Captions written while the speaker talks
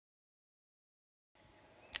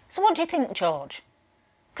So what do you think, George?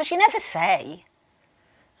 Because you never say.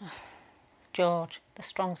 George, the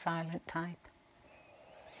strong silent type.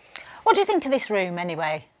 What do you think of this room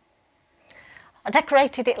anyway? I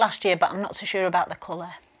decorated it last year, but I'm not so sure about the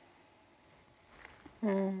colour.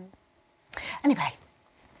 Anyway,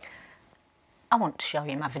 I want to show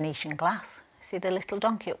you my Venetian glass. See the little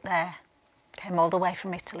donkey up there? Came all the way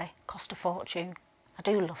from Italy, cost a fortune. I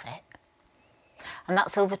do love it. And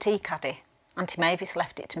that silver tea caddy, Auntie Mavis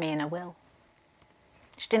left it to me in a will.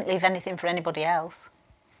 She didn't leave anything for anybody else.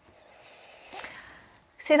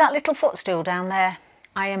 See that little footstool down there?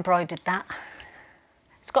 I embroidered that.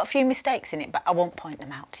 It's got a few mistakes in it, but I won't point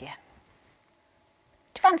them out to you.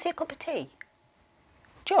 Do you fancy a cup of tea?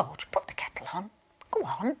 George, put the kettle on. Go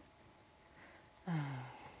on.